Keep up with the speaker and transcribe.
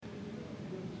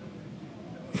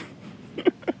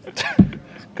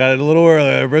Got it a little early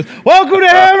there, Bruce. Welcome to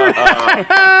Hammer.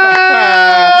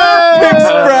 Picks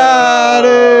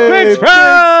Friday. Picks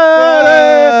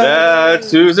Friday.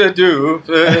 That's who's a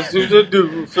doofus. Who's a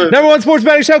doofus. Number one sports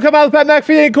betting show come out with Pat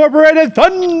McAfee Incorporated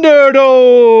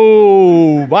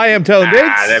Thunderdome. I am Tony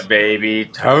Diggs. The baby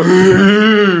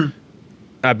toe.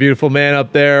 That beautiful man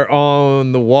up there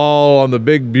on the wall on the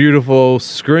big beautiful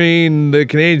screen. The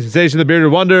Canadian sensation, the bearded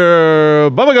wonder,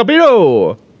 Bubba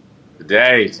Gapito.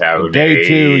 Day, Tony. Day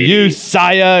 2, you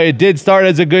Saya. It did start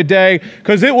as a good day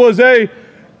because it was a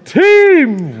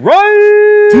team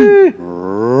right.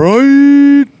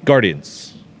 Right.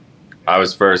 Guardians. I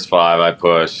was first 5. I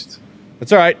pushed.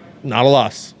 That's all right. Not a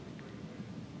loss.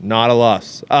 Not a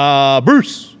loss.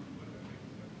 Bruce.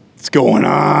 What's going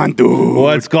on, dude?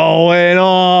 What's going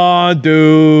on,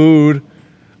 dude?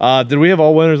 Did we have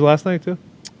all winners last night too?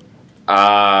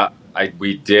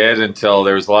 We did until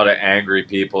there was a lot of angry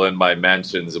people in my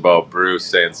mentions about Bruce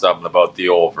saying something about the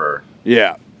over.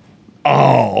 Yeah.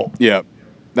 Oh, Yep.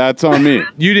 That's on me.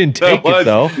 you didn't take it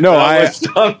though. No, that was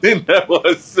something that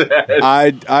was said.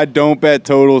 I don't bet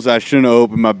totals. I shouldn't have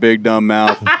opened my big dumb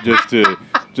mouth just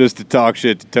to talk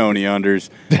shit to Tony unders.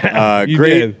 You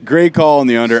did. Great call on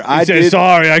the under. I said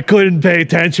sorry, I couldn't pay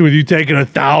attention with you taking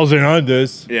 1,000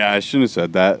 unders. Yeah, I shouldn't have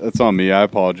said that. That's on me. I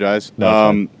apologize.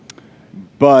 No,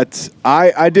 but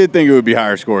I did think it would be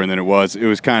higher scoring than it was. It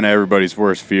was kind of everybody's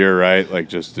worst fear, right? Like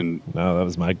just in No, that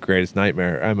was my greatest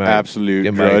nightmare. I'm absolute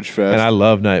grudge fest. and I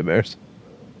love nightmares.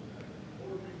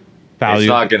 It's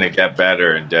not going to get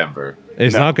better in Denver.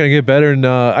 It's not going to get better. And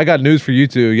I got news for you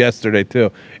two yesterday too.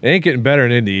 It ain't getting better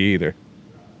in Indy either.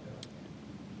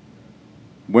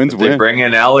 Wins They win. bring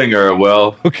in Ellinger,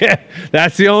 Will. Okay,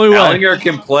 that's the only one. Ellinger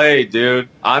can play, dude.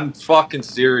 I'm fucking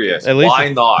serious.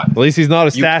 Why not? At least he's not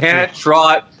a You stat. can't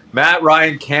trot. Matt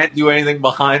Ryan can't do anything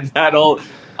behind that old.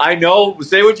 I know.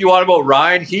 Say what you want about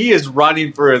Ryan. He is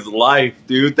running for his life,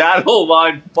 dude. That whole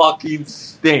line fucking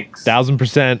stinks.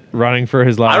 1,000% running for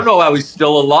his life. I don't know how he's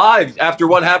still alive after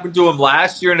what happened to him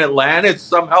last year in Atlanta. It's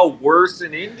somehow worse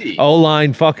in Indy.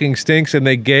 O-line fucking stinks, and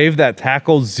they gave that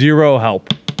tackle zero help.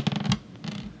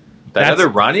 That other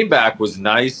running back was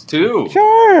nice too.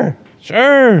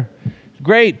 Sure.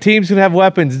 Great. Teams can have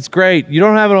weapons. It's great. You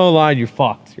don't have an O-line, you're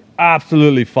fucked. You're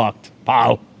absolutely fucked.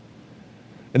 Pow.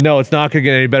 And no, it's not going to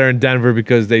get any better in Denver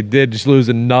because they did just lose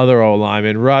another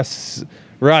O-lineman. Russ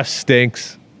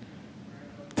stinks.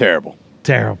 Terrible.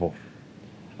 Terrible.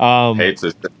 Hate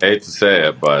to say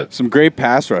it, but Some great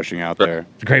pass rushing out there.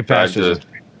 Great passes.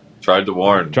 Tried to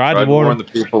warn warn the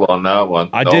people on that one.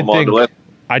 I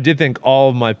did think all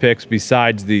of my picks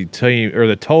besides the team or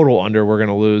the total under were going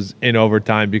to lose in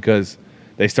overtime because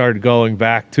they started going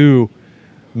back to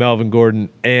Melvin Gordon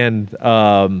and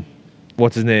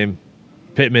what's his name?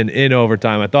 Pittman in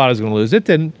overtime. I thought I was going to lose. It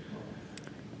didn't.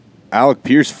 Alec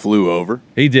Pierce flew over.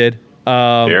 He did.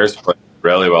 Bears played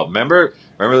really well. Remember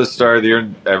the start of the year,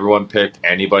 everyone picked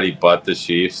anybody but the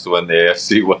Chiefs to win the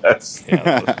AFC West?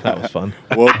 Yeah, that was fun.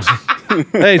 Whoops.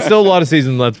 Hey, still a lot of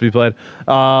season left to be played.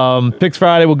 Picks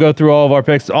Friday, we'll go through all of our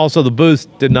picks. Also, the boost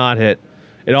did not hit.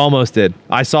 It almost did.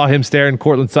 I saw him staring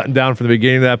Cortland Sutton down from the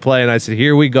beginning of that play, and I said,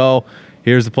 here we go.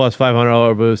 Here's the plus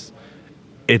 $500 boost.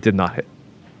 It did not hit.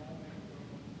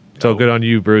 So good on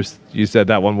you, Bruce. You said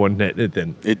that one wouldn't hit. It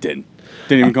didn't. It didn't.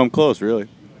 Didn't even come close, really.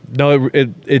 No,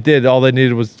 it did. All they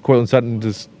needed was Cortland Sutton to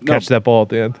just catch that ball at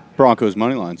the end. Broncos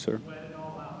money line, sir.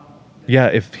 Yeah,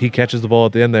 if he catches the ball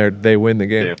at the end there, they win the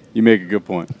game. Yeah. You make a good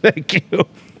point. Thank you.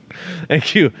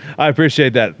 Thank you. I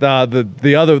appreciate that. The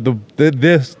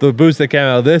boost that came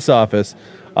out of this office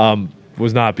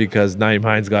was not because Nyheim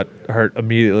Hines got hurt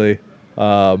immediately.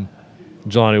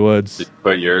 Jelani Woods. Did you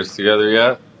put yours together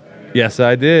yet? Yes,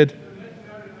 I did.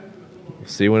 We'll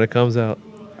see when it comes out.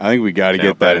 I think we got to Yeah,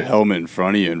 get that but- helmet in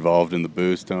front of you involved in the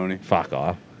boost, Tony. Fuck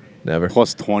off. Never.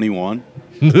 Plus 21.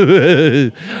 No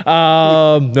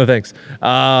thanks.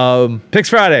 Picks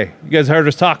Friday. You guys heard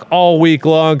us talk all week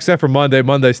long, except for Monday.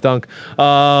 Monday stunk.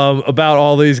 About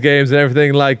all these games and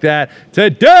everything like that.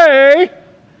 Today,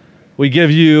 we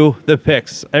give you the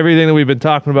picks. Everything that we've been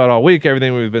talking about all week,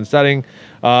 everything we've been studying.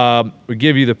 We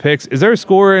give you the picks. Is there a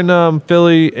score in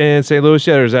Philly and St. Louis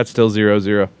yet, or is that still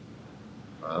 0-0?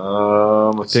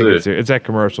 Let's see. It's at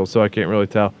commercial, so I can't really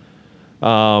tell.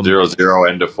 0-0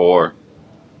 end of 4.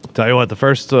 Tell you what, the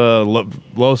first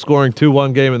low-scoring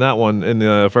 2-1 game in that one, in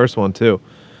the first one too.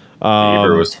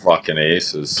 Beaver was fucking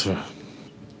aces.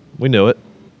 We knew it.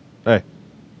 Hey,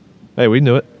 we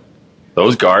knew it.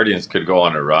 Those Guardians could go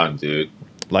on a run, dude.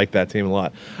 Like that team a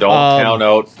lot. Don't count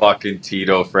out fucking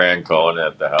Tito Francona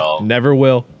at the helm. Never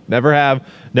will. Never have.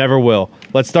 Never will.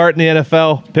 Let's start in the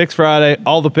NFL. Picks Friday.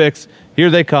 All the picks. Here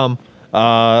they come.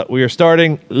 We are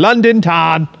starting London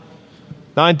time,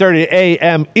 9:30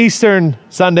 a.m. Eastern,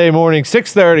 Sunday morning,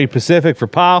 6:30 Pacific for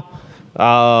Pal.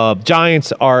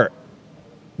 Giants are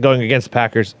going against the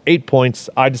Packers, 8 points.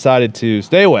 I decided to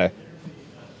stay away.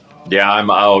 Yeah,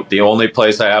 I'm out. The only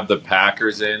place I have the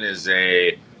Packers in is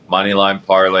a moneyline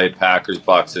parlay, Packers,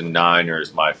 Bucks, and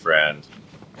Niners, my friend.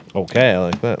 Okay, I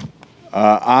like that.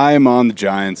 I'm on the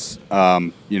Giants.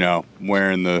 Wearing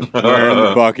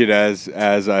the bucket as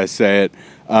I say it.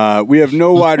 We have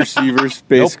no wide receivers.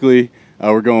 Basically,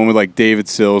 we're going with like David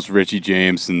Sills, Richie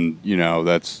James, and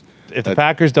that's if the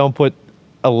Packers don't put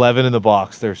 11 in the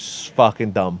box, they're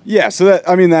fucking dumb. Yeah. So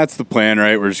that's the plan,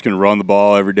 right? We're just gonna run the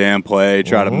ball every damn play,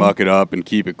 try to muck it up, and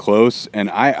keep it close. And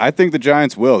I think the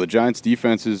Giants will. The Giants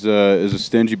defense is a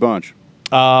stingy bunch.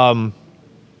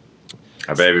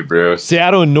 Hi, baby Bruce.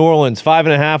 Seattle and New Orleans,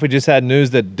 5.5. We just had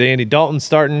news that Danny Dalton's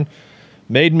starting.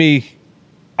 I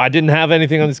didn't have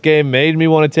anything on this game. Made me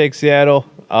want to take Seattle.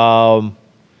 I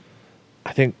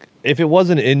think if it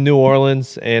wasn't in New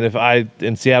Orleans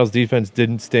and Seattle's defense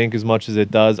didn't stink as much as it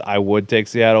does, I would take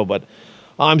Seattle, but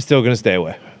I'm still going to stay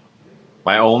away.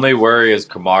 My only worry is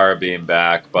Kamara being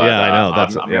back, but yeah, I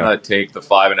know. I'm going to take the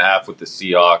 5.5 with the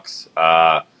Seahawks.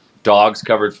 Dogs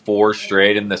covered 4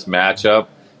 straight in this matchup.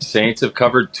 Saints have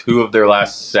covered 2 of their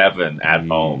last 7 at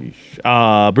home.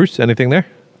 Bruce, anything there?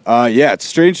 Yeah, it's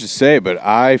strange to say, but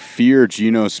I fear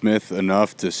Geno Smith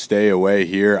enough to stay away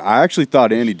here. I actually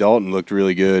thought Andy Dalton looked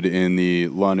really good in the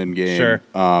London game. Sure.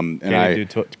 And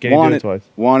twice.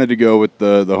 Wanted to go with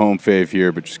the home fave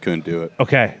here, but just couldn't do it.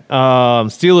 Okay.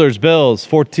 Steelers, Bills,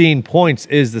 14 points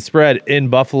is the spread in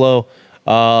Buffalo.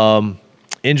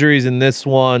 Injuries in this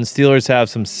one. Steelers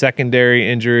have some secondary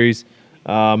injuries.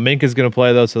 Minka's going to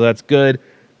play, though, so that's good.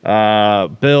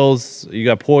 Bills, you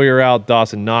got Poyer out.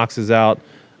 Dawson Knox is out.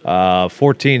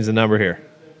 14 is the number here.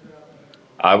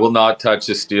 I will not touch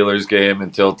the Steelers game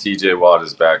until TJ Watt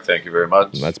is back. Thank you very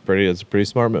much. That's a pretty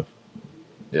smart move.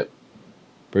 Yep.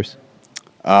 Bruce?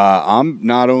 I'm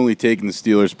not only taking the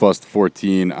Steelers plus the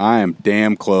 14, I am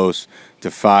damn close to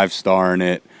 5-starring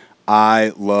it.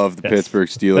 I love the Pittsburgh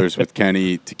Steelers with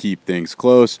Kenny to keep things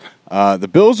close. The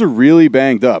Bills are really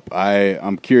banged up.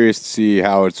 I'm curious to see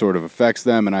how it sort of affects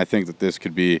them, and I think that this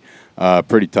could be a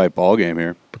pretty tight ball game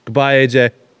here. Goodbye,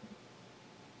 AJ.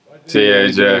 See you,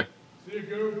 AJ.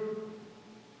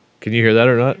 Can you hear that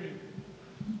or not?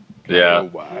 Yeah.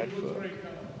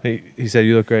 He said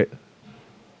you look great.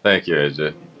 Thank you,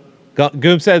 AJ.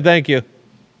 Goom said thank you.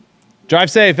 Drive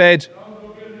safe, Age.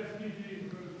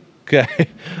 Okay.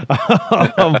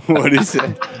 What did he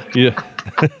say? Yeah.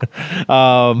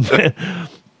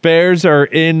 Bears are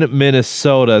in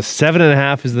Minnesota.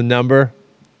 7.5 is the number.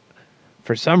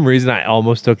 For some reason, I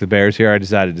almost took the Bears here. I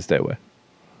decided to stay away.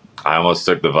 I almost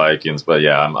took the Vikings, but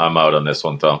yeah, I'm out on this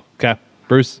one, Tom. Okay.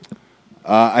 Bruce?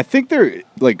 I think they're,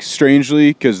 strangely,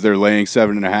 because they're laying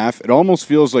 7.5, it almost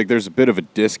feels like there's a bit of a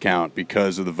discount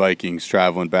because of the Vikings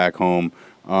traveling back home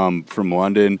from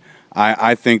London.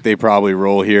 I think they probably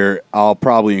roll here. I'll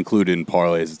probably include it in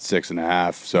parlays at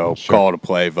 6.5. So call it a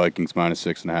play. Vikings minus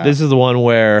 6.5. This is the one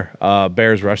where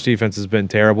Bears' rush defense has been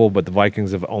terrible, but the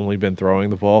Vikings have only been throwing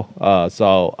the ball.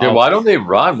 Why don't they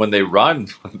run? When they run,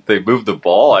 they move the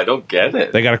ball. I don't get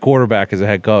it. They got a quarterback as a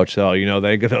head coach, so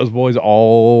those boys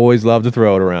always love to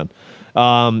throw it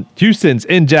around. Houston's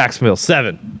in Jacksonville,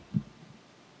 7.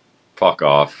 Fuck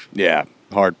off. Yeah,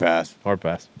 hard pass. Hard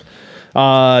pass.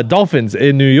 Dolphins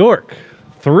in New York,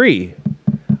 3.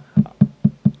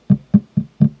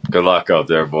 Good luck out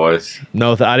there, boys.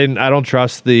 No, I don't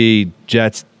trust the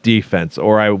Jets defense,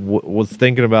 or I was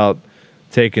thinking about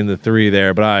taking the 3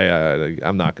 there, but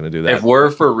I'm not going to do that. If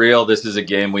we're for real, this is a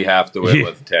game we have to win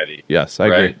with Teddy. Yes, I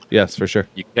agree. Yes, for sure.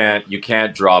 You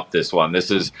can't drop this one.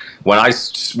 This is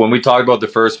when we talked about the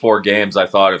first 4 games, I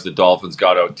thought if the Dolphins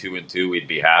got out 2-2, we'd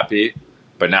be happy.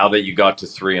 But now that you got to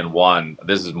 3-1,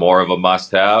 this is more of a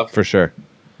must-have. For sure.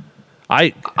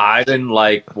 I didn't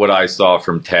like what I saw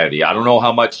from Teddy. I don't know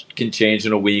how much can change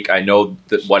in a week. I know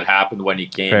that what happened when he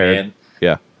came in.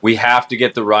 Yeah. We have to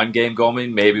get the run game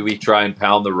going. Maybe we try and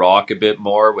pound the rock a bit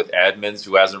more with Edmonds,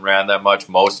 who hasn't ran that much.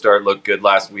 Mostert looked good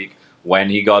last week when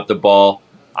he got the ball.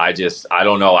 I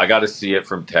don't know. I got to see it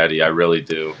from Teddy. I really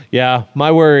do. Yeah.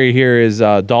 My worry here is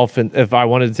Dolphins. If I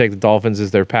wanted to take the Dolphins,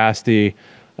 is their pass D.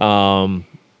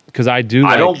 Because I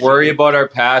don't worry about our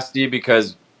pass D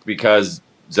because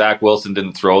Zach Wilson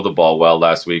didn't throw the ball well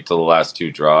last week till the last 2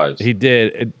 drives. He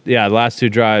did. The last 2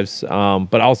 drives.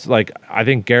 But also, I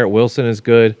think Garrett Wilson is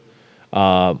good.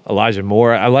 Elijah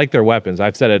Moore. I like their weapons.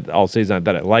 I've said it all season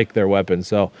that I like their weapons.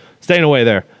 So staying away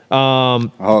there.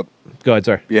 Go ahead,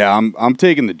 sir. Yeah, I'm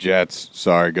taking the Jets.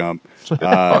 Sorry, Gump.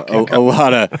 A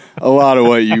lot of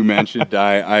what you mentioned,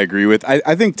 I agree with.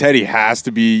 I think Teddy has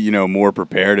to be, more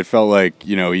prepared. It felt like,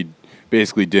 he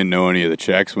basically didn't know any of the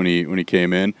checks when he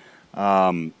came in.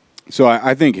 So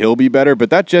I think he'll be better. But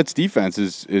that Jets defense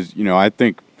is I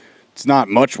think it's not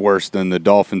much worse than the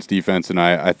Dolphins defense, and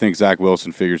I think Zach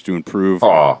Wilson figures to improve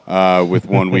with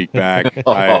 1 week back.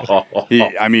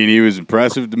 He was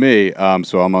impressive to me.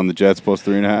 So I'm on the Jets plus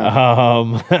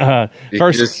 3.5.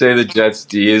 First, you just say the Jets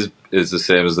D is the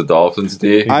same as the Dolphins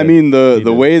D.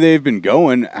 The way they've been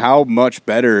going, how much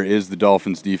better is the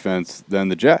Dolphins defense than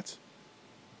the Jets?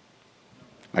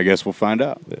 I guess we'll find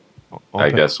out.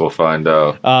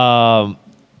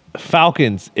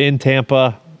 Falcons in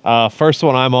Tampa. First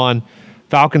one I'm on.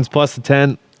 Falcons plus the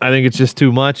 10. I think it's just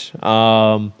too much.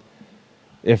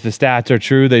 If the stats are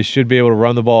true, they should be able to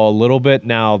run the ball a little bit.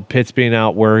 Now, Pitts being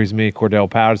out worries me. Cordell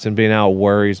Patterson being out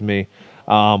worries me.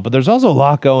 But there's also a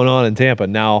lot going on in Tampa.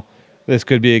 Now, this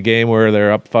could be a game where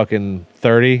they're up fucking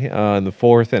 30 in the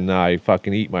fourth, and I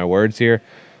fucking eat my words here.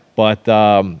 But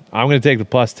I'm going to take the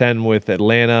plus 10 with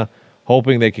Atlanta,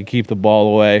 hoping they can keep the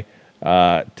ball away.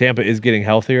 Tampa is getting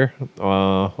healthier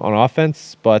on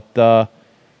offense, but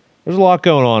there's a lot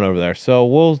going on over there. So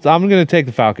I'm going to take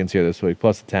the Falcons here this week,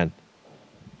 plus the 10.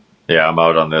 Yeah, I'm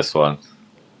out on this one.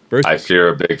 Bruce? I fear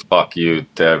a big fuck you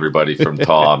to everybody from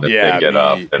Tom if they get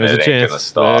up, and there's it ain't going to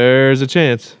stop. There's a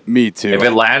chance. Me too. If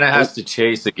Atlanta has to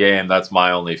chase a game, that's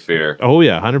my only fear. Oh,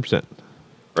 yeah, 100%.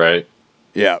 Right?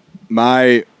 Yeah.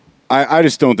 I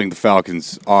just don't think the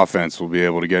Falcons' offense will be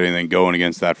able to get anything going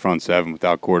against that front seven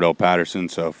without Cordell Patterson.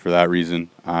 So for that reason,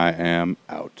 I am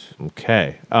out.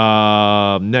 Okay.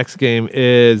 Next game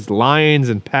is Lions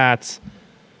and Pats.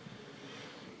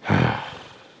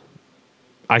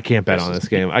 I can't bet on this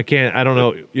game. I can't. I don't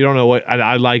know. You don't know what.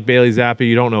 I like Bailey Zappi.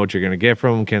 You don't know what you're going to get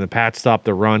from him. Can the Pats stop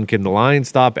the run? Can the Lions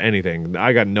stop anything?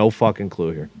 I got no fucking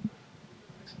clue here.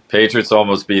 Patriots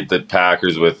almost beat the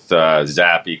Packers with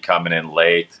Zappi coming in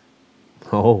late.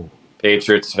 Oh.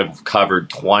 Patriots have covered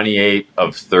 28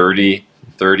 of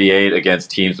 38 against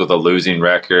teams with a losing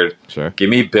record. Sure. Give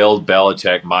me Bill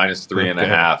Belichick minus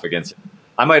 3.5 against.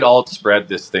 I might alt spread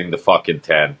this thing to fucking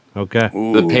 10. Okay.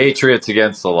 Ooh. The Patriots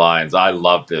against the Lions. I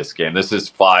love this game. This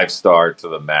is 5-star to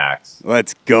the max.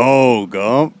 Let's go,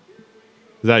 Gump.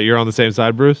 Is that you're on the same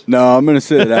side, Bruce? No, I'm going to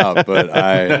sit it out, but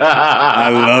I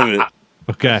love it.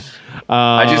 Okay.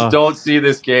 I just don't see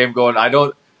this game going.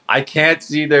 I can't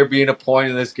see there being a point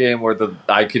in this game where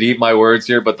I could eat my words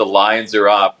here, but the Lions are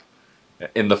up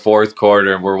in the fourth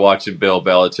quarter, and we're watching Bill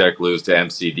Belichick lose to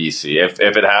MCDC. If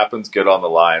it happens, good on the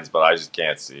Lions, but I just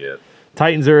can't see it.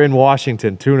 Titans are in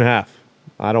Washington, 2.5.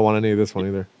 I don't want any of this one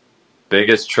either.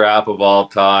 Biggest trap of all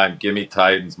time. Give me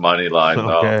Titans money line.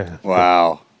 Okay.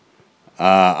 Wow.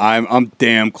 I'm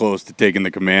damn close to taking the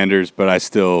Commanders, but I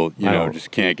still, just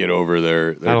can't get over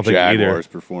their Jaguars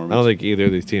performance. I don't think either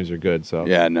of these teams are good. So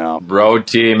yeah, no. Road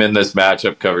team in this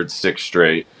matchup covered 6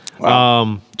 straight.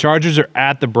 Wow. Chargers are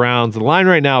at the Browns. The line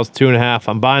right now is 2.5.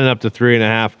 I'm buying it up to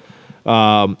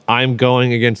 3.5. I'm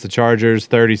going against the Chargers,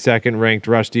 32nd ranked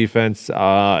rush defense,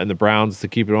 and the Browns to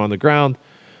keep it on the ground.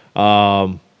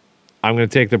 I'm going to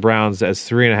take the Browns as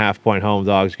 3.5-point home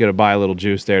dogs. You got to buy a little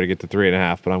juice there to get to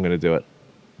 3.5, but I'm going to do it.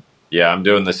 Yeah, I'm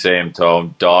doing the same,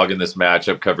 Tone. Dog in this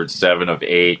matchup covered 7 of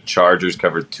 8. Chargers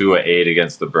covered 2 of 8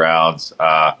 against the Browns.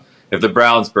 If the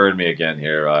Browns burn me again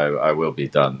here, I will be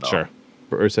done, though. Sure.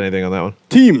 Bruce, anything on that one?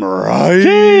 Team right.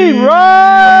 Team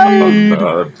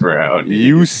right. Brown.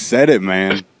 You said it,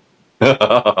 man.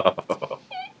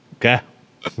 Okay.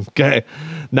 Okay.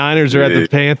 Niners are at the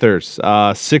Panthers.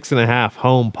 6.5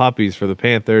 home puppies for the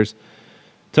Panthers.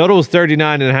 Total was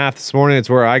 39.5 this morning. It's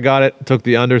where I got it. Took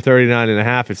the under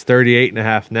 39.5. It's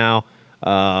 38.5 now.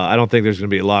 I don't think there's going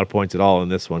to be a lot of points at all in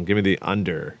this one. Give me the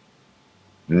under.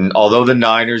 Although the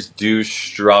Niners do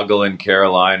struggle in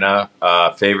Carolina,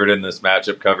 favored in this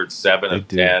matchup covered 7 of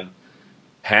 10.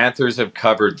 Panthers have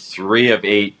covered 3 of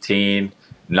 18.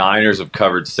 Niners have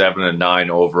covered 7 of 9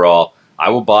 overall. I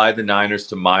will buy the Niners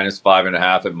to minus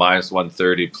 5.5 at minus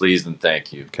 130. Please and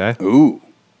thank you. Okay. Ooh.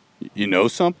 You know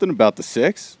something about the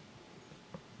 6?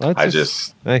 Well, At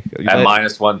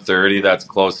minus 130, that's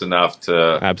close enough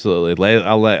to absolutely. You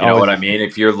know what I mean?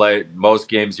 If you're most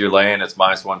games you're laying, it's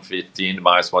minus 115 to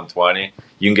minus 120.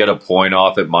 You can get a point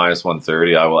off at minus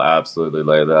 130. I will absolutely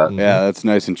lay that. Yeah, that's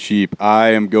nice and cheap. I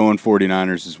am going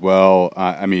 49ers as well.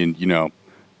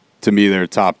 To me, they're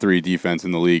top 3 defense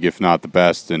in the league, if not the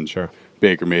best. And sure.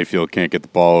 Baker Mayfield can't get the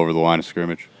ball over the line of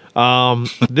scrimmage.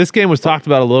 This game was talked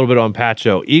about a little bit on Pat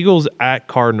Show. Eagles at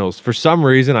Cardinals. For some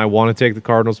reason, I want to take the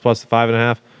Cardinals plus the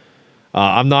 5.5.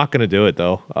 I'm not going to do it,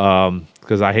 though,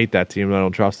 because I hate that team and I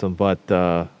don't trust them. But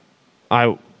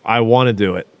I want to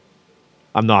do it.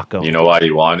 I'm not going. You know why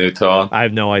you want to, Tom? I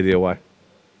have no idea why.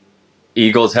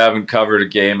 Eagles haven't covered a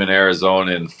game in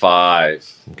Arizona in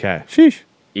 5. Okay. Sheesh.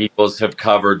 Eagles have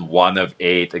covered 1 of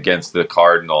 8 against the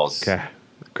Cardinals. Okay.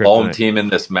 Home Kryptonite. team in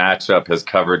this matchup has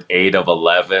covered 8 of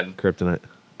 11. Kryptonite.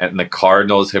 And the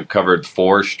Cardinals have covered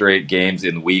 4 straight games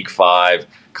in week 5.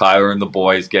 Kyler and the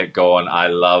boys get going. I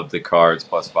love the Cards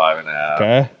plus 5.5.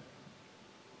 Okay.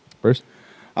 Bruce?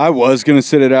 I was going to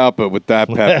sit it out, but with that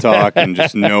pep talk and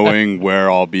just knowing where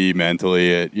I'll be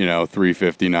mentally at,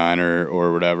 359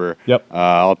 or whatever, Yep.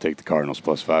 I'll take the Cardinals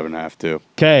plus 5.5 too.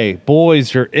 Okay,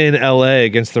 boys, you're in LA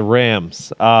against the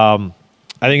Rams. I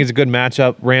think it's a good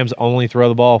matchup. Rams only throw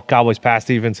the ball. Cowboys' pass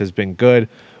defense has been good.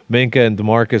 Minka and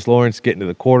DeMarcus Lawrence getting to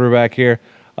the quarterback here.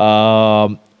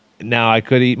 Now I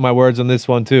could eat my words on this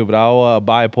one too, but I'll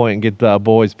buy a point and get the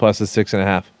boys plus a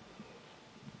 6.5.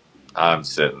 I'm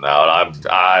sitting out.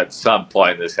 At some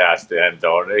point this has to end,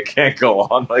 don't it? It can't go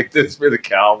on like this for the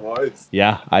Cowboys.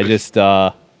 Yeah, I just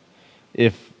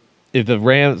if the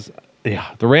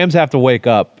Rams have to wake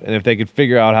up, and if they could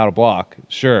figure out how to block,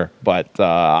 sure, but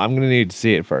I'm gonna need to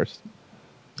see it first.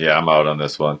 Yeah, I'm out on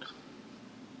this one.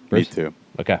 Me too.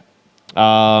 Okay.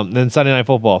 Then Sunday Night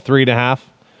Football, 3.5.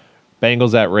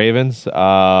 Bengals at Ravens.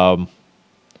 I'm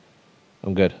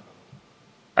good.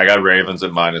 I got Ravens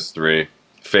at -3.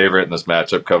 Favorite in this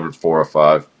matchup, covered 4 or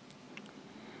 5.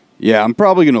 Yeah, I'm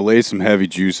probably going to lay some heavy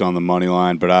juice on the money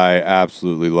line, but I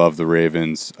absolutely love the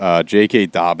Ravens. J.K.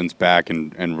 Dobbins back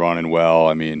and running well.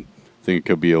 I mean, I think it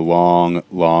could be a long,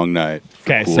 long night.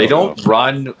 Okay, so They don't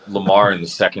run Lamar in the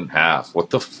second half. What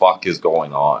the fuck is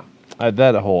going on?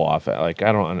 that whole offense, like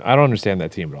I don't understand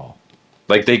that team at all.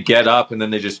 Like they get up and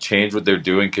then they just change what they're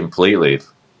doing completely.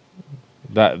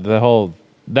 It'll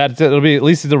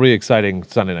be exciting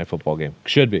Sunday Night Football game.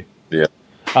 Should be. Yeah.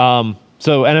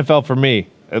 So NFL for me,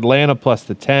 Atlanta plus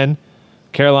the 10,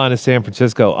 Carolina, San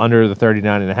Francisco under the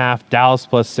 39.5, Dallas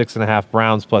plus 6.5,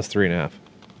 Browns plus 3.5.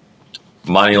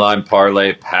 Moneyline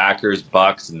parlay, Packers,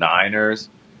 Bucks, Niners,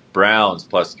 Browns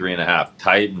plus 3.5,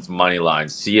 Titans moneyline,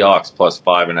 Seahawks plus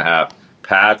 5.5,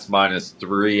 Pats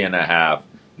 -3.5,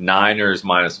 Niners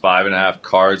 -5.5,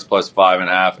 Cards plus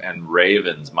 5.5, and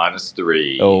Ravens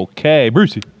 -3. Okay,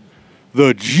 Brucey.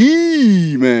 The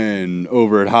G-Men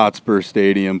over at Hotspur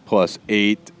Stadium plus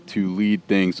 8 to lead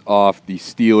things off. The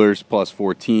Steelers plus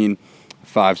 14,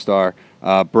 5-star.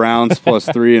 Browns plus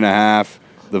 3.5.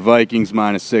 The Vikings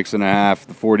 -6.5.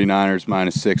 The 49ers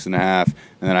 -6.5.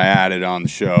 And then I added on the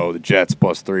show the Jets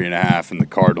plus 3.5 and the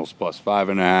Cardinals plus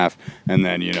 5.5. And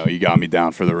then, you got me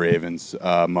down for the Ravens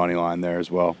money line there as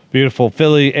well. Beautiful.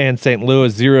 Philly and St.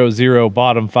 Louis 0-0,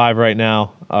 bottom 5 right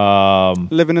now.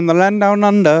 Living in the land down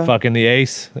under. Fucking the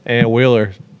ace and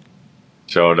Wheeler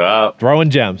Showed up. throwing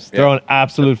gems, throwing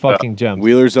absolute fucking gems.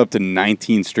 Wheeler's up to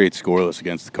 19 straight scoreless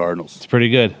against the Cardinals. It's pretty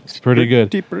good. It's pretty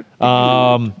good.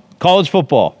 College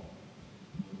football.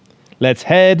 Let's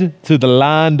head to the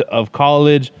land of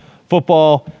college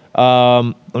football.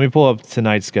 Let me pull up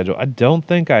tonight's schedule. I don't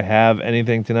think I have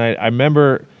anything tonight. I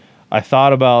remember I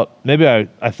thought about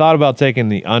taking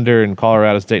the under in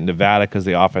Colorado State and Nevada because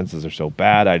the offenses are so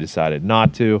bad. I decided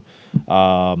not to.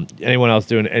 Anyone else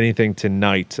doing anything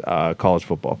tonight? College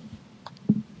football.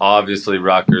 Obviously,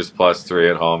 Rutgers +3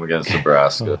 at home against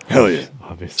Nebraska. Hell yeah.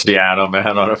 Obviously. Shiano,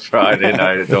 man, on a Friday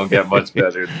night. It don't get much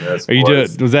better than this. Are you doing?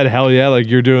 Was that hell yeah? Like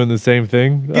you're doing the same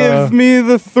thing? Give me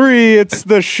the 3. It's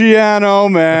the Shiano,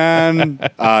 man.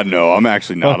 No, I'm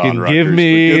actually not on Fucking Rutgers. give but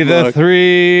me good the luck.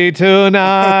 3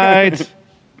 tonight.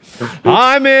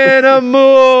 I'm in a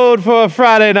mood for a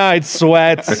Friday night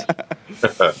sweat.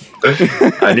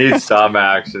 I need some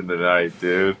action tonight,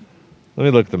 dude. Let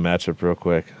me look at the matchup real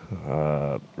quick.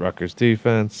 Rutgers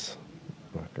defense.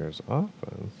 Rutgers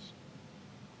offense.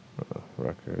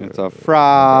 Rutgers. It's a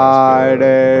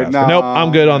Friday night. Nope,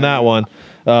 I'm good on that one.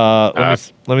 Let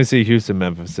me see Houston,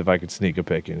 Memphis, if I could sneak a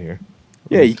pick in here.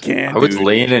 Yeah, you can. I was dude.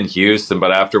 leaning Houston,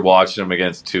 but after watching them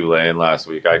against Tulane last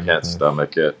week, I can't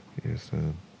stomach it.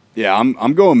 Houston. Yeah,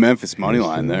 I'm going Memphis money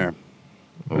line there.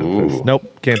 Ooh.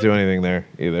 Nope, can't do anything there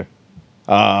either.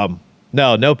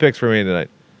 No picks for me tonight.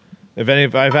 If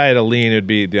I had a lean, it'd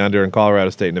be the under in Colorado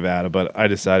State, Nevada, but I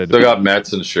decided Still got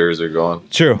Mets and Scherzer going.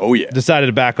 True. Oh, yeah. Decided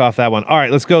to back off that one. All right,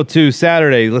 let's go to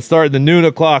Saturday. Let's start the noon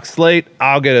o'clock slate.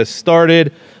 I'll get us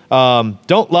started.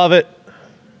 Don't love it.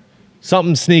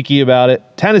 Something sneaky about it.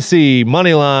 Tennessee,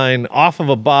 money line, off of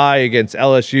a bye against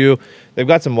LSU. They've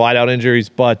got some wideout injuries,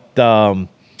 but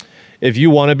if you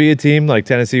want to be a team, like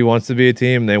Tennessee wants to be a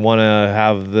team, they want to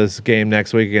have this game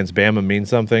next week against Bama mean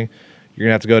something, You're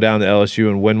gonna have to go down to LSU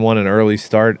and win one, an early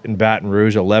start in Baton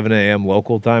Rouge, 11 a.m.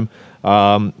 local time.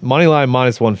 Money line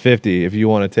minus 150 if you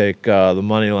want to take the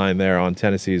money line there on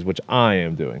Tennessee's, which I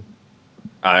am doing.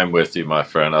 I am with you, my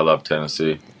friend. I love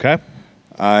Tennessee. Okay.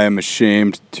 I am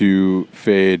ashamed to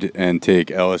fade and take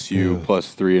LSU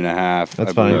plus 3.5.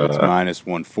 That's I fine. believe it's minus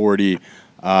 140.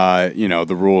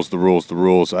 The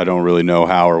rules. I don't really know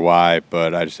how or why,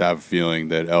 but I just have a feeling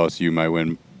that LSU might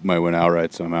win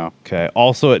outright somehow. Okay.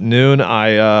 Also at noon,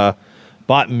 I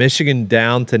bought Michigan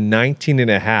down to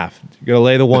 19.5. You gotta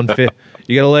lay the 150.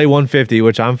 You gotta lay 150,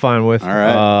 which I'm fine with. All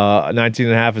right.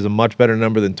 19.5 is a much better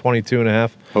number than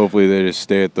 22.5. Hopefully they just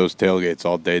stay at those tailgates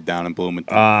all day down in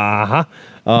Bloomington. I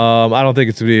don't think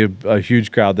it's gonna be a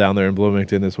huge crowd down there in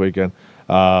Bloomington this weekend.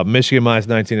 Michigan minus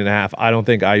 19.5. I don't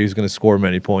think IU's gonna score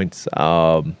many points.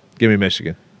 Give me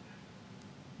Michigan.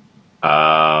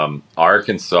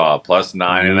 Arkansas plus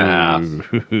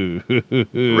 9.5.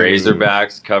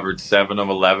 Razorbacks covered 7 of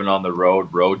 11 on the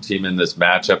road. Road team in this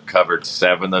matchup covered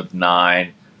 7 of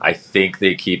 9. I think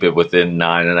they keep it within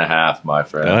 9.5, my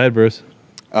friend. Go ahead, Bruce.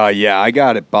 I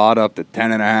got it bought up to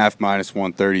 10.5 minus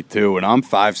 132, and I'm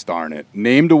 5-starring it.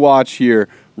 Name to watch here: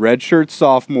 redshirt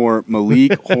sophomore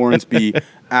Malik Hornsby.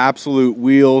 Absolute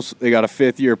wheels. They got a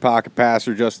 5th-year pocket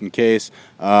passer just in case,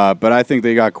 but I think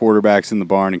they got quarterbacks in the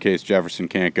barn in case Jefferson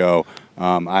can't go.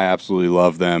 I absolutely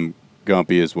love them.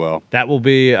 Gumpy as well. That will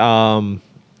be. Can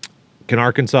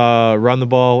Arkansas run the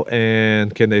ball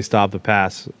and can they stop the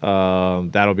pass?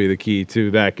 That'll be the key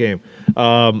to that game.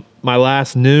 My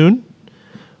last noon.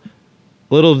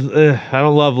 I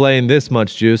don't love laying this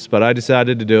much juice, but I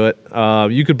decided to do it.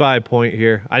 You could buy a point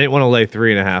here. I didn't want to lay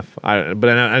 3.5, but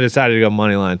I decided to go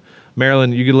money line.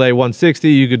 Maryland, you could lay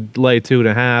 160. You could lay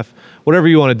 2.5. Whatever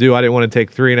you want to do. I didn't want to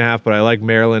take 3.5, but I like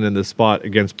Maryland in the spot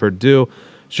against Purdue,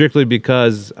 strictly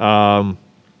because I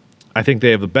think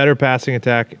they have the better passing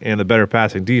attack and the better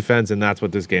passing defense, and that's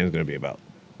what this game is going to be about.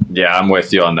 Yeah, I'm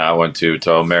with you on that one too,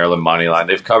 Toe. Maryland money line.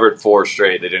 They've covered 4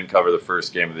 straight. They didn't cover the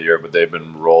first game of the year, but they've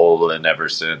been rolling ever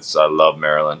since. I love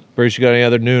Maryland. Bruce, you got any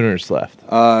other nooners left?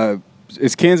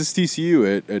 It's Kansas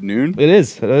TCU at noon. It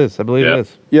is. I believe it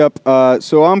is. Yep.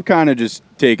 So I'm kind of just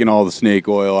taking all the snake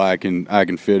oil I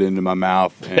can fit into my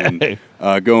mouth and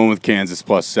going with Kansas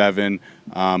plus 7.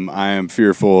 I am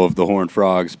fearful of the Horned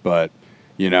Frogs, but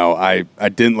I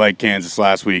didn't like Kansas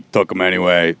last week. Took them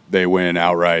anyway. They win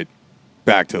outright.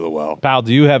 Back to the well. Pal,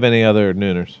 do you have any other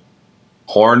nooners?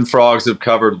 Horned Frogs have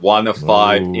covered 1 of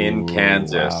 5 in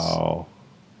Kansas. Wow.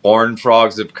 Horned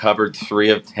Frogs have covered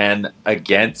 3 of 10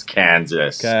 against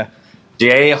Kansas. Okay.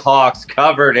 Jayhawks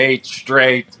covered 8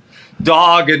 straight.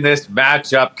 Dog in this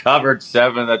matchup covered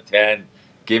 7 of 10.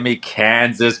 Give me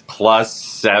Kansas plus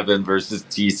 7 versus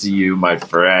TCU, my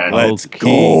friend. Let's go.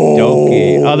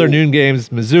 Dokie. Other noon games: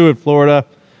 Mizzou at Florida.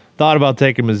 Thought about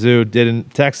taking Mizzou,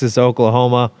 didn't. Texas,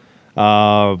 Oklahoma.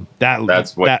 That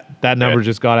number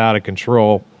just got out of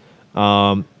control.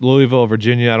 Louisville,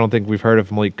 Virginia. I don't think we've heard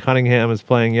if Malik Cunningham is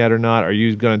playing yet or not. Are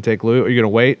you going to take Louisville? Are you going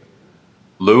to wait?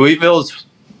 Louisville's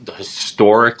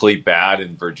historically bad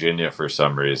in Virginia for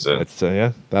some reason.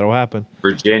 That'll happen.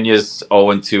 Virginia's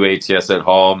 0-2 ATS at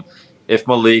home. If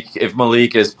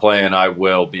Malik is playing, I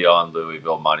will be on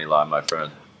Louisville money line, my friend.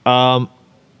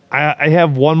 I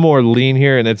have one more lean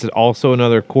here, and it's also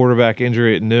another quarterback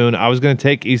injury at noon. I was going to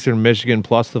take Eastern Michigan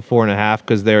plus the 4.5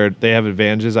 because they have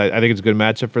advantages. I think it's a good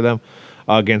matchup for them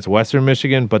against Western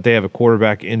Michigan, but they have a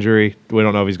quarterback injury. We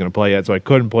don't know if he's going to play yet, so I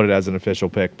couldn't put it as an official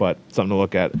pick, but something to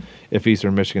look at if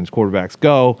Eastern Michigan's quarterbacks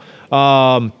go.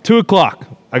 2 o'clock,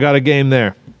 I got a game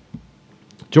there.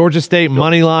 Georgia State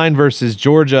money line versus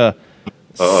Georgia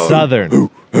Southern.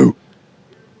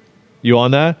 You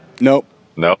on that? Nope.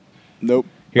 Nope.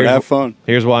 Have fun.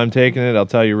 Here's why I'm taking it. I'll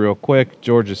tell you real quick.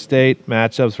 Georgia State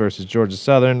matchups versus Georgia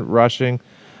Southern rushing.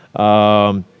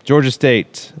 Georgia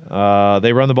State,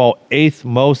 they run the ball 8th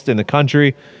most in the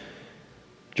country.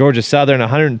 Georgia Southern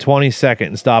 122nd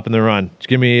in stopping the run.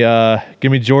 Give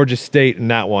me Georgia State in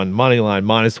that one. Money line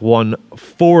minus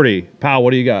 140. Pal,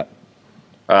 what do you got?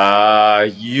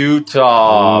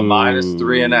 Utah minus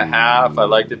 3.5. I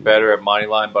liked it better at money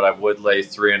line, but I would lay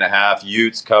 3.5.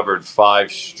 Utes covered 5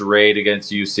 straight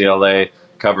against UCLA.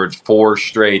 Covered 4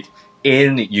 straight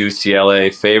in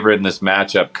UCLA. Favorite in this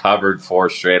matchup. Covered 4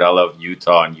 straight. I love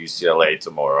Utah and UCLA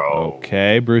tomorrow.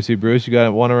 Okay, Brucey Bruce, you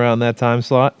got one around that time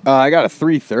slot? I got a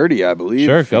 3:30, I believe.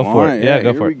 Sure, go for it. Yeah,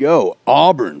 go for it. Here we go.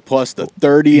 Auburn plus the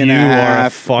 30.5 You are a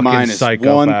fucking minus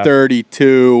psychopath.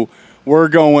 132. We're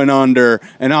going under,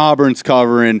 and Auburn's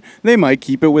covering. They might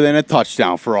keep it within a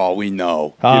touchdown for all we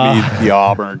know. Give me the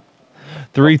Auburn.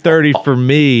 3:30 for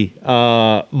me.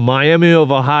 Miami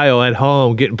of Ohio at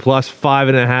home getting plus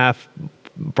 5.5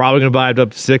 Probably going to buy it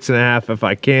up to 6.5 if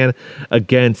I can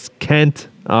against Kent.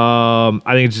 I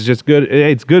think it's just good.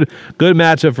 It's good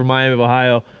matchup for Miami of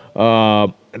Ohio.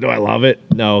 Do I love it?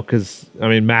 No, because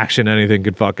action anything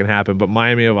could fucking happen. But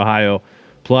Miami of Ohio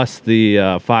plus the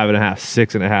 5.5,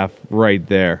 6.5 right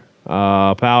there.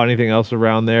 Pal, anything else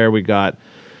around there? We got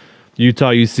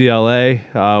Utah,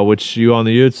 UCLA, which you on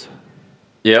the Utes?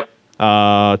 Yep.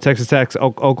 Texas Tech,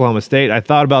 Oklahoma State. I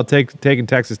thought about taking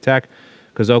Texas Tech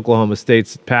because Oklahoma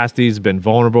State's pasties been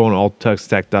vulnerable, and all Texas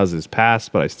Tech does is pass,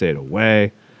 but I stayed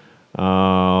away.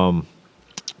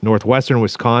 Northwestern,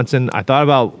 Wisconsin. I thought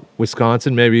about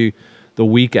Wisconsin maybe the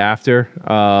week after.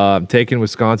 I'm taking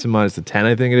Wisconsin minus the 10,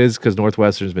 I think it is, because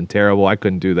Northwestern's been terrible. I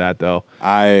couldn't do that, though.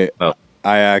 I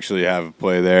actually have a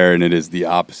play there, and it is the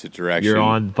opposite direction. You're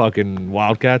on fucking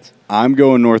Wildcats? I'm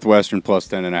going Northwestern plus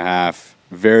 10.5.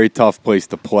 Very tough place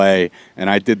to play, and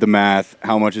I did the math.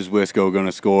 How much is Wisco going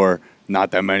to score?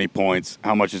 Not that many points.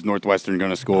 How much is Northwestern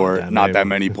going to score? Not that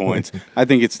many points. I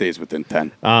think it stays within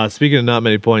 10. Speaking of not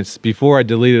many points, before I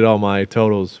deleted all my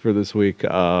totals for this week,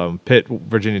 Pitt,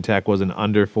 Virginia Tech was an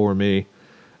under for me.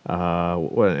 Any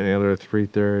other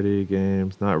 3:30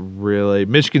 games? Not really.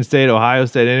 Michigan State, Ohio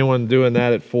State. Anyone doing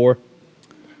that at 4?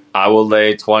 I will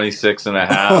lay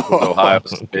 26.5 with Ohio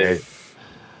State.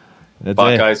 That's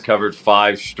Buckeyes covered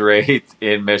 5 straight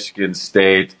in Michigan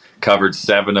State. Covered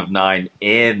 7 of 9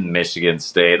 in Michigan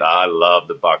State. I love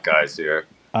the Buckeyes here.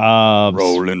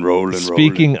 Rolling.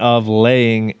 Speaking of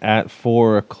laying at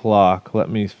 4 o'clock, let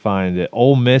me find it.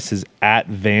 Ole Miss is at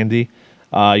Vandy.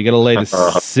 You got to lay to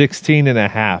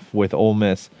 16.5 with Ole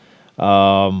Miss.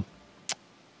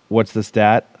 What's the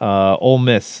stat? Ole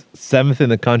Miss, 7th in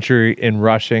the country in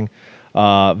rushing.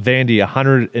 Vandy,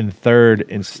 103rd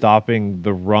in stopping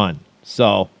the run.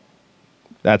 So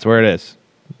that's where it is.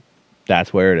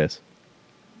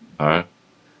 All right.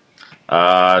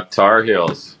 Tar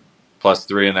Heels, plus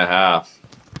 3.5.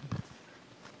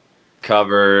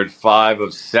 Covered 5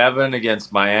 of 7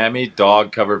 against Miami.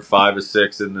 Dog covered 5 of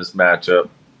 6 in this matchup.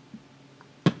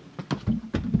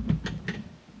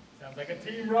 Sounds like a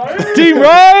team right.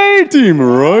 Team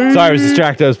right. Sorry, I was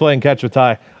distracted. I was playing catch with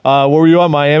Ty. What were you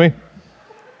on, Miami?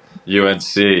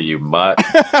 UNC, you mutt.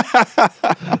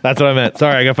 That's what I meant.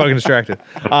 Sorry, I got fucking distracted.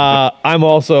 I'm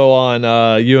also on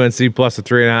UNC plus a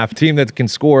 3.5. Team that can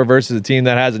score versus a team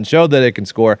that hasn't showed that it can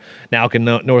score. Now, can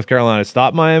North Carolina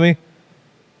stop Miami?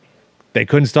 They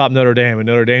couldn't stop Notre Dame, and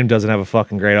Notre Dame doesn't have a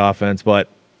fucking great offense. But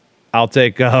I'll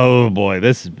take. Oh boy,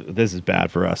 this is bad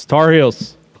for us. Tar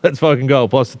Heels, let's fucking go.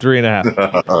 Plus the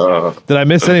 3.5. Did I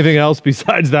miss anything else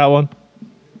besides that one?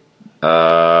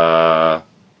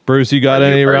 Bruce, you got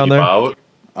any around there? Out?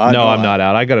 No, I'm not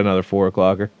out. I got another 4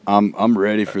 o'clocker. I'm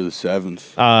ready for the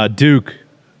 7th. Duke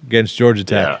against Georgia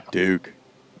Tech. Yeah. Duke.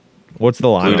 What's the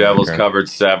line? Blue Devils covered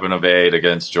 7 of 8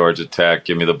 against Georgia Tech.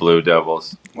 Give me the Blue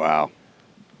Devils. Wow.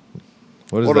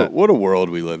 What is that? What a world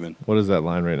we live in. What is that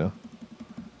line right now?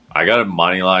 I got a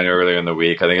money line earlier in the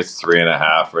week. I think it's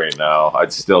 3.5 right now.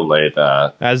 I'd still lay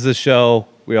that. As the show,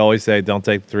 we always say, don't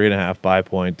take the 3.5 buy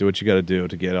point. Do what you got to do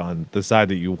to get on the side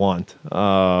that you want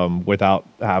without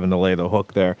having to lay the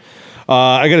hook there.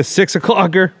 I got a 6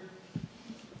 o'clocker.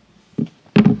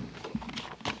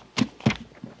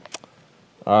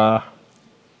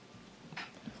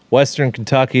 Western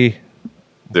Kentucky.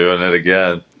 Doing it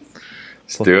again.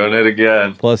 Doing it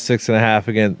again. Plus 6.5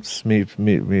 against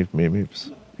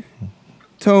Meeps.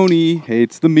 Tony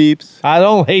hates the Meeps. I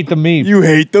don't hate the Meeps. You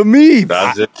hate the Meeps.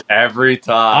 Does it every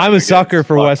time. I'm a sucker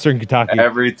for Western Kentucky.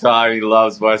 Every time he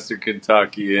loves Western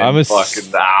Kentucky. I'm a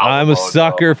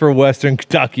sucker for Western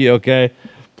Kentucky, okay?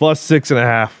 Plus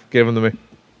 6.5. Give them to me.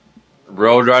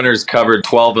 Roadrunners covered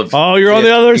 12 of. Oh, you're on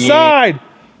the other side.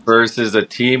 Versus a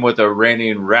team with a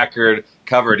reigning record.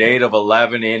 Covered 8 of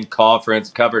 11 in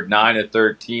conference. Covered 9 of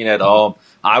 13 at home.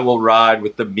 I will ride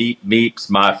with the Meeps,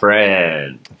 my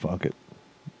friend. Fuck it.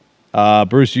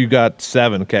 Bruce, you got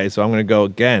 7. Okay, so I'm going to go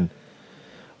again.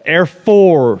 Air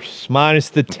Force minus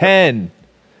the 10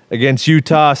 against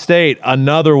Utah State.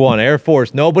 Another one. Air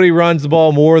Force. Nobody runs the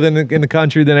ball more than in the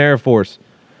country than Air Force.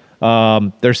 They're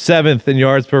 7th in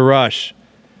yards per rush.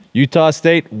 Utah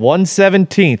State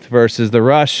 117th versus the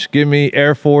rush. Give me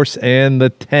Air Force and the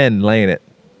 10 laying it.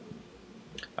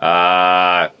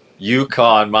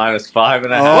 UConn minus 5.5.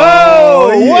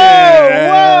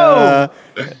 Whoa!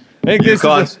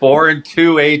 UConn's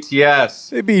 4-2 ATS.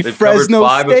 They beat They've Fresno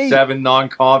covered 5 State. of 7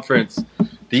 non-conference.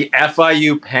 The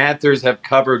FIU Panthers have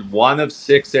covered 1 of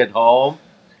 6 at home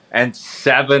and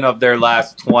 7 of their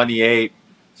last 28.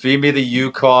 Feed me the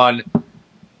UConn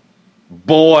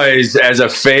Boys as a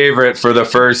favorite for the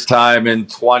first time in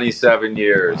 27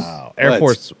 years. Wow.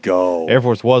 Let's go. Air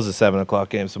Force was a 7 o'clock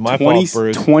game, so my fault,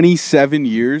 Bruce. 27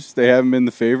 years they haven't been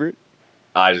the favorite?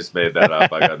 I just made that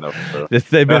up. I got no clue. It's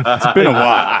been a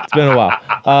while. It's been a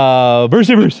while.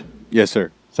 Bruce. Yes,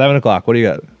 sir. 7 o'clock. What do you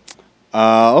got?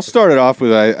 I'll start it off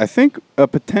with, I think, a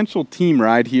potential team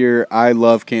ride here. I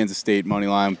love Kansas State money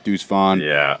line with Deuce Vaughn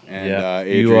Yeah. and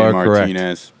you are Adrian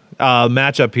Martinez.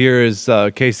 Matchup here is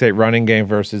K-State running game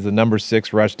versus the number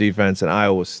 6 rush defense in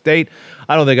Iowa State.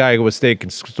 I don't think Iowa State can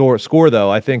score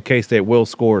though. I think K-State will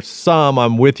score some.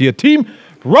 I'm with you. Team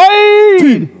right.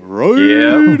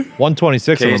 Yeah.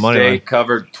 126 on the money line. K-State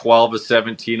covered 12 of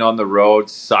 17 on the road.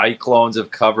 Cyclones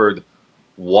have covered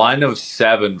 1 of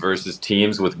 7 versus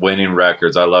teams with winning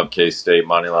records. I love K-State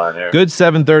money line here. Good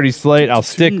 7:30 slate. I'll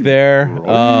stick there.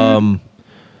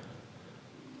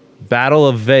 Battle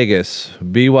of Vegas,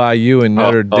 BYU and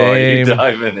Notre Dame. You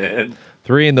diving in.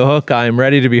 3 in the hook. I am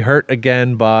ready to be hurt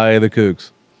again by the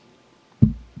Cougs.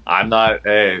 I'm not.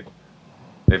 Hey,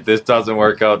 if this doesn't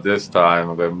work out this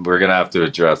time, then we're gonna have to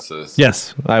address this.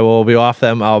 Yes, I will be off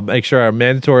them. I'll make sure I'm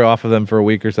mandatory off of them for a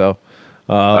week or so.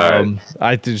 Right.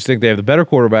 I just think they have the better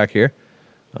quarterback here.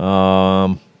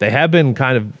 They have been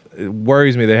kind of, it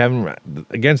worries me. They haven't,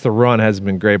 against the run hasn't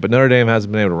been great, but Notre Dame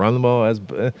hasn't been able to run the ball.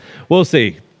 We'll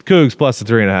see. Cougs plus the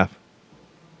 3.5.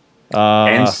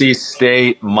 NC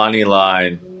State money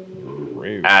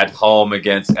line at home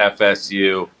against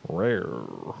FSU.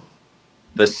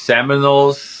 The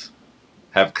Seminoles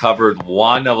have covered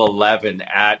 1 of 11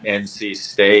 at NC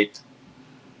State.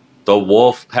 The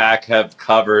Wolfpack have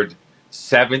covered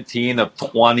 17 of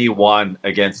 21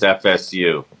 against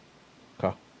FSU.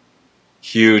 Okay.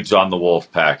 Huge on the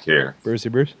Wolfpack here. Bruce.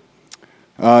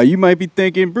 You might be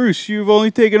thinking, Bruce, you've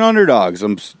only taken underdogs.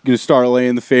 I'm going to start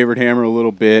laying the favorite hammer a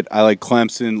little bit. I like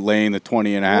Clemson laying the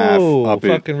 20.5 up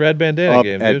fucking red bandana up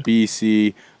game, at dude.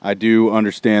 BC. I do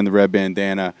understand the red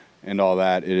bandana and all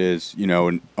that. It is,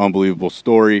 an unbelievable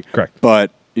story. Correct.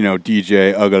 But,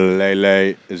 DJ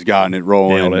Ugalele has gotten it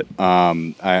rolling. Nailed it.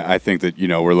 I think that,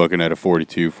 we're looking at a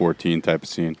 42-14 type of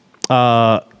scene.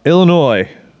 Illinois.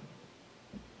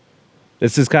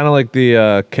 This is kind of like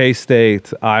the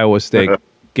K-State, Iowa State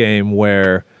game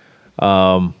where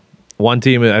one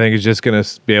team, I think, is just going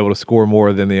to be able to score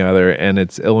more than the other, and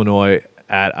it's Illinois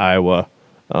at Iowa.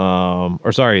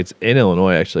 It's in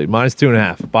Illinois, actually. Minus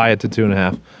 2.5. Buy it to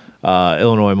 2.5.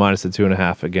 Illinois minus the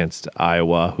 2.5 against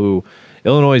Iowa, who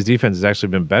Illinois' defense has actually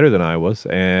been better than Iowa's,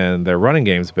 and their running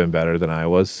game's been better than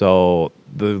Iowa's. So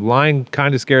the line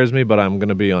kind of scares me, but I'm going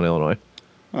to be on Illinois.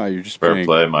 Oh, you're just Fair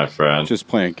play, my friend. Just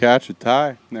playing catch with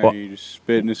Ty. Now you just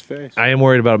spit in his face. I am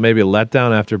worried about maybe a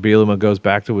letdown after Bielema goes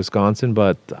back to Wisconsin,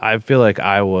 but I feel like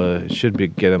Iowa should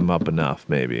get him up enough.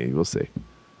 Maybe we'll see.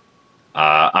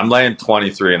 I'm laying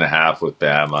 23.5 with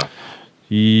Bama.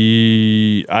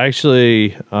 I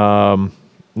actually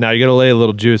now you got to lay a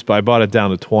little juice, but I bought it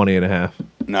down to 20.5.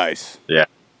 Nice. Yeah,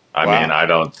 I mean,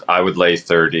 I would lay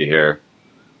 30 here.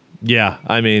 Yeah,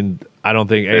 I mean, I don't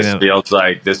think This A&M feels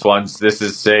like this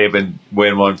is save and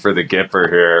win one for the Gipper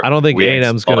here. I don't think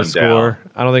A&M's going to score.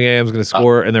 I don't think A&M's going to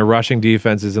score, and their rushing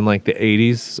defense is in like the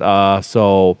 80s.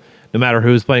 So no matter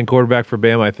who's playing quarterback for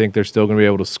Bama, I think they're still going to be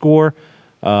able to score.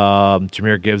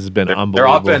 Jahmyr Gibbs has been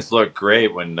unbelievable. Their offense looked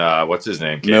great when what's his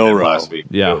name came in last week.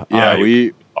 Yeah,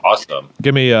 we awesome.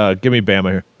 Give me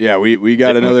Bama here. Yeah, we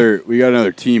got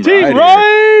another team right.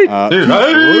 Right.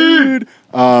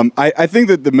 I think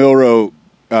that the Milrow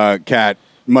cat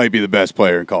might be the best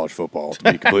player in college football,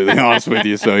 to be completely honest with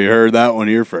you. So you heard that one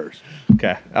here first.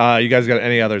 Okay. You guys got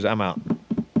any others? I'm out.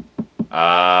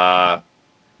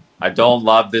 I don't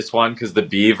love this one because the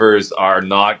Beavers are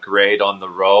not great on the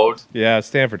road. Yeah,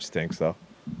 Stanford stinks, though.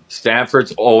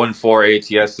 Stanford's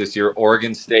 0-4 ATS this year.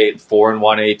 Oregon State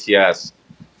 4-1 ATS.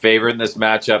 Favorite in this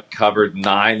matchup, covered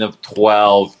 9 of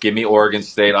 12. Give me Oregon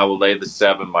State. I will lay the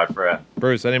 7, my friend.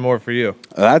 Bruce, any more for you?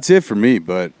 That's it for me,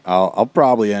 but I'll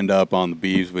probably end up on the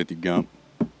Beavs with you, Gump.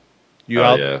 You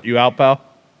out? Yeah. You out, pal?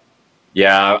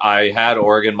 Yeah, I had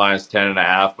Oregon minus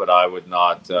 10.5, but I would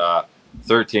not.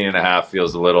 13.5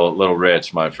 feels a little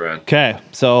rich, my friend. Okay,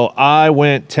 so I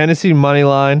went Tennessee money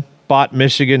line, bought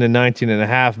Michigan in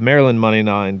 19.5, Maryland money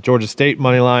line, Georgia State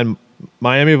money line,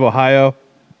 Miami of Ohio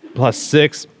plus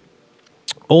 6,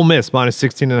 Ole Miss minus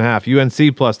 16.5,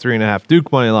 UNC plus 3.5, Duke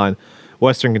money line,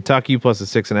 Western Kentucky plus a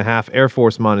 6.5, Air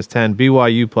Force minus 10,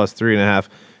 BYU plus 3.5,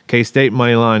 K-State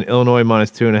money line, Illinois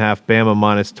minus 2.5, Bama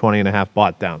minus 20.5.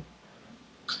 Bought down.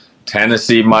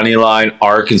 Tennessee money line,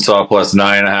 Arkansas plus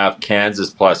 9.5,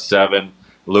 Kansas plus 7,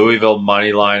 Louisville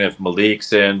money line if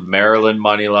Malik's in, Maryland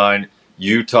money line,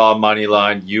 Utah money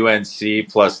line, UNC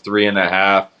plus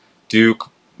 3.5, Duke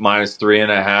minus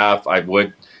 3.5. I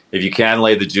would, if you can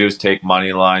lay the juice, take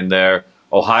money line there.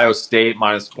 Ohio State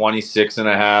minus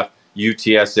 26.5,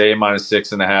 UTSA minus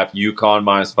 6.5, UConn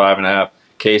minus 5.5,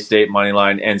 K-State money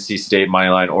line, NC State money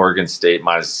line, Oregon State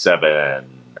minus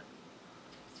 7.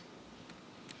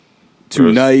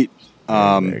 Tonight,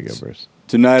 There you go, Bruce.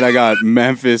 tonight I got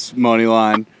Memphis money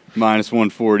line minus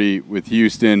 140 with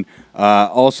Houston.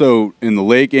 Also in the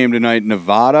late game tonight,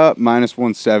 Nevada minus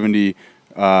 170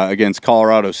 against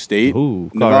Colorado State. Ooh,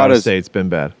 Colorado State's been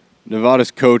bad.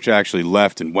 Nevada's coach actually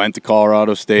left and went to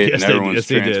Colorado State, Yes, and everyone's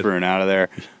they did. transferring out of there.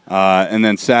 And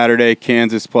then Saturday,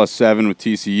 Kansas plus 7 with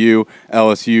TCU,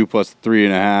 LSU plus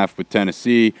 3.5 with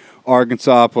Tennessee,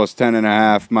 Arkansas plus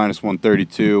 10.5 minus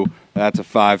 132. That's a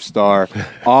 5-star.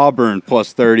 Auburn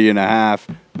plus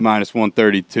 30.5 minus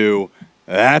 132.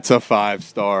 That's a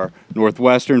 5-star.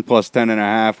 Northwestern plus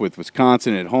 10.5 with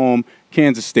Wisconsin at home.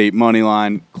 Kansas State money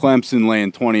line. Clemson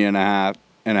laying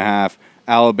 20.5.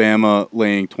 Alabama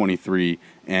laying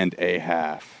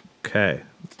 23.5. Okay.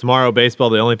 Tomorrow, baseball,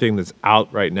 the only thing that's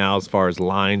out right now as far as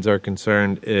lines are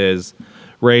concerned is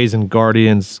Rays and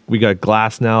Guardians. We got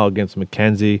Glasnow against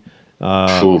McKenzie.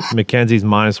 McKenzie's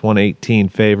minus 118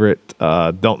 favorite.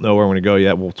 Don't know where I'm going to go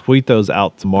yet. We'll tweet those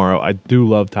out tomorrow. I do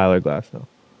love Tyler Glasnow.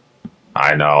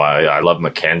 I know. I love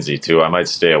McKenzie too. I might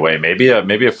stay away. Maybe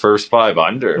a first 5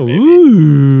 under. Maybe.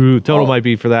 Ooh, total might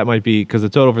be because the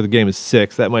total for the game is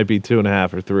 6. That might be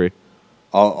 2.5 or 3.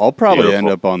 I'll probably Beautiful. end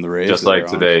up on the Rays. Just like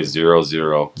today,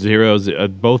 0-0. Zeros.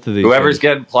 Both of these. Whoever's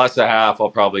getting plus a half, I'll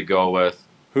probably go with.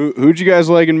 Who'd you guys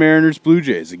like in Mariners Blue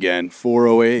Jays again?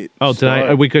 408. Oh,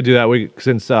 tonight we could do that.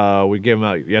 Since we gave them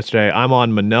out yesterday, I'm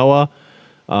on Manoah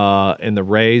in the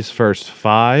Rays first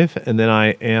 5, and then I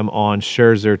am on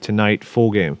Scherzer tonight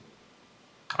full game.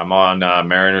 I'm on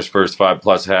Mariners first 5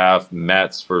 plus half,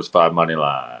 Mets first 5 money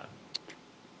line.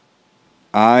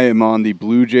 I am on the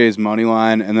Blue Jays money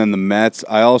line, and then the Mets.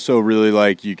 I also really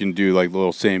like you can do like the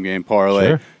little same game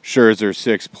parlay. Scherzer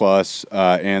 6+,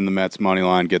 and the Mets money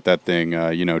line. Get that thing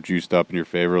juiced up in your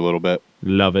favor a little bit.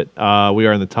 Love it. We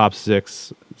are in the top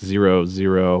 6,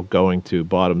 0-0, going to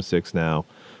bottom 6 now.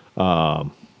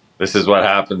 This is what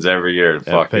happens every year.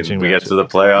 pitching We get matches. to the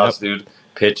playoffs, dude.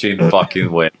 Pitching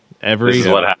fucking win. This is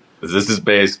what happens. This is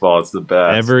baseball. It's the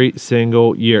best. Every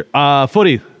single year.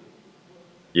 Footy.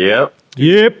 Yep.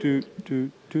 Yep.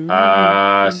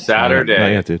 Saturday.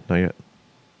 Not yet, dude. Not yet.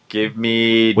 Give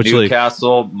me Which league?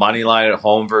 Newcastle money line at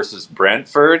home versus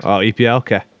Brentford. Oh, EPL?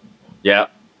 Okay.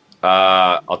 Yep.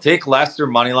 I'll take Leicester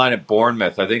money line at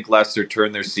Bournemouth. I think Leicester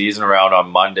turned their season around on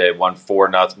Monday, won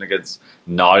 4-0 against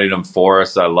Nottingham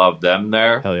Forest. I love them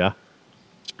there. Hell yeah.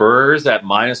 Spurs at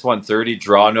minus 130.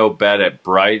 Draw no bet at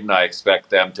Brighton. I expect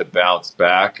them to bounce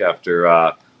back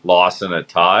after loss and a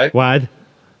tie. Wide.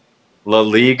 La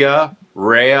Liga,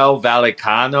 Real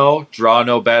Vallecano. Draw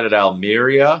no bet at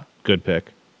Almeria. Good pick.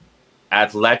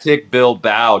 Athletic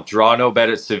Bilbao, draw no bet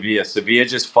at Sevilla. Sevilla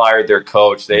just fired their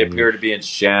coach. They appear to be in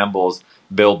shambles.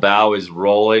 Bilbao is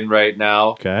rolling right now.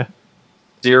 Okay.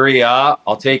 Serie A,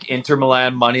 I'll take Inter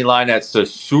Milan money line at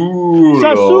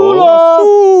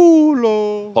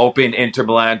Sassuolo. Hoping Inter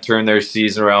Milan turn their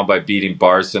season around by beating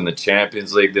Barca in the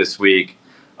Champions League this week.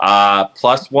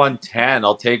 Plus 110,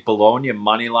 I'll take Bologna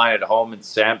money line at home in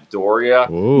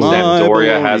Sampdoria. Ooh.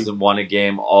 Sampdoria hasn't won a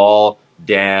game all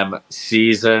damn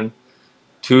season.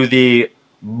 To the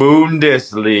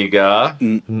Bundesliga.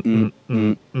 Give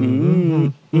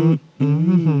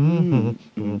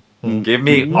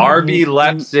me RB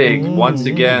Leipzig once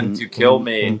again to kill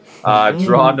me.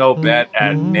 Draw no bet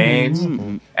at Mainz.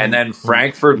 And then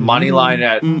Frankfurt money line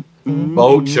at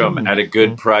Bochum at a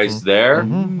good price there.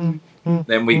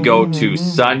 Then we go to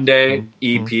Sunday,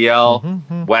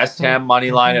 EPL. West Ham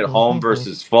money line at home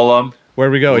versus Fulham. Where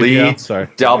do we go? Leeds, Sorry.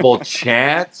 double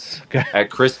chance at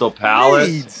Crystal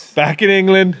Palace. Back in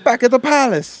England. Back at the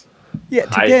Palace.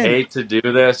 Yet I again. hate to do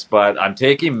this, but I'm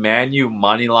taking Man U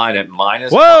money line at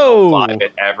minus Whoa! 105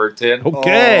 at Everton.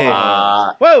 Okay.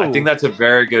 I think that's a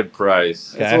very good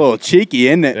price. That's a little cheeky,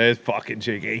 isn't it? That is fucking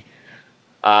cheeky.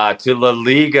 To La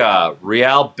Liga,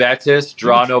 Real Betis,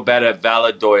 draw no bet at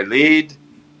Valladolid.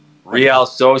 Real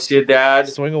Sociedad,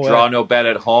 Swing away. draw no bet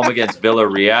at home against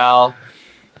Villarreal.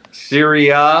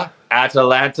 Syria,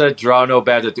 Atalanta, draw no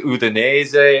bet at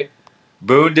Udinese.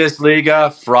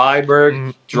 Bundesliga,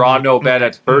 Freiburg, draw no bet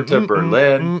at Hertha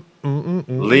Berlin.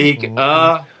 Ligue 1,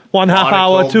 1/2 Monaco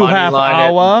hour, 2 money half line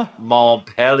at hour.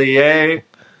 Montpellier.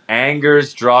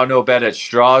 Angers, draw no bet at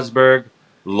Strasbourg.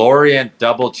 Lorient,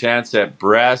 double chance at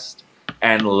Brest.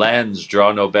 And Lens,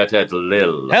 draw no bet at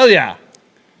Lille. Hell yeah.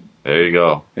 There you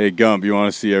go. Hey, Gump, you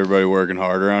want to see everybody working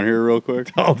hard around here real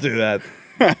quick? Don't do that.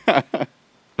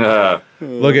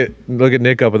 Look at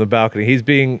Nick up on the balcony. He's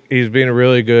being a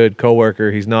really good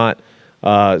coworker. He's not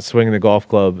swinging the golf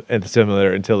club at the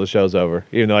simulator until the show's over.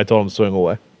 Even though I told him to swing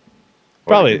away.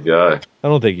 Probably. What a good guy. I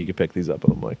don't think you can pick these up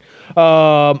on the mic.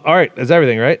 All right, that's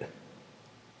everything, right?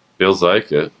 Feels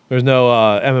like it. There's no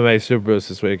MMA Super Boost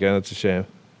this weekend. That's a shame.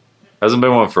 Hasn't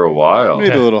been one for a while.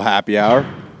 Maybe a little happy hour.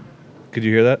 Could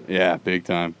you hear that? Yeah, big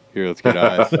time. Here, let's get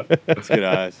eyes. Let's get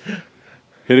eyes.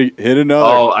 Hit another.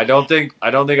 Oh, I don't think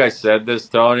I said this,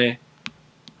 Tony.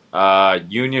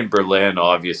 Union Berlin,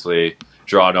 obviously,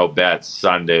 draw no bets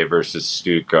Sunday versus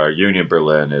Stuttgart. Union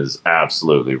Berlin is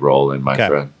absolutely rolling, my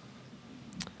friend.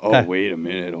 Oh, wait a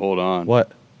minute. Hold on.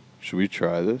 What? Should we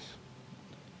try this?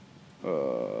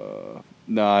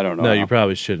 No, I don't know. No, how. you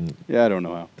probably shouldn't. Yeah, I don't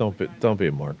know how. Don't be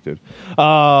a mark, dude.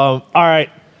 All right.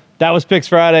 That was Picks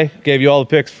Friday. Gave you all the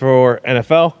picks for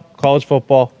NFL, college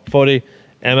football, footy,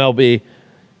 MLB.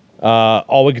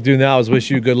 All we can do now is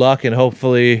wish you good luck, and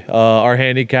hopefully our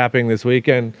handicapping this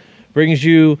weekend brings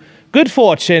you good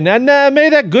fortune. And may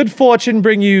that good fortune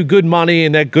bring you good money,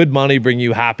 and that good money bring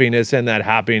you happiness, and that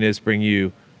happiness bring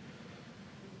you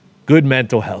good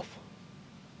mental health.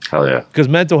 Hell yeah. Because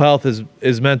mental health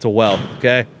is mental wealth,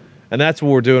 okay? And that's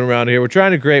what we're doing around here. We're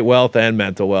trying to create wealth and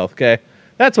mental wealth, okay?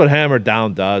 That's what Hammer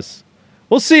Down does.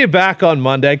 We'll see you back on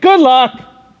Monday. Good luck.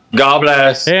 God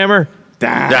bless. Hammer.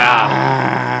 Down.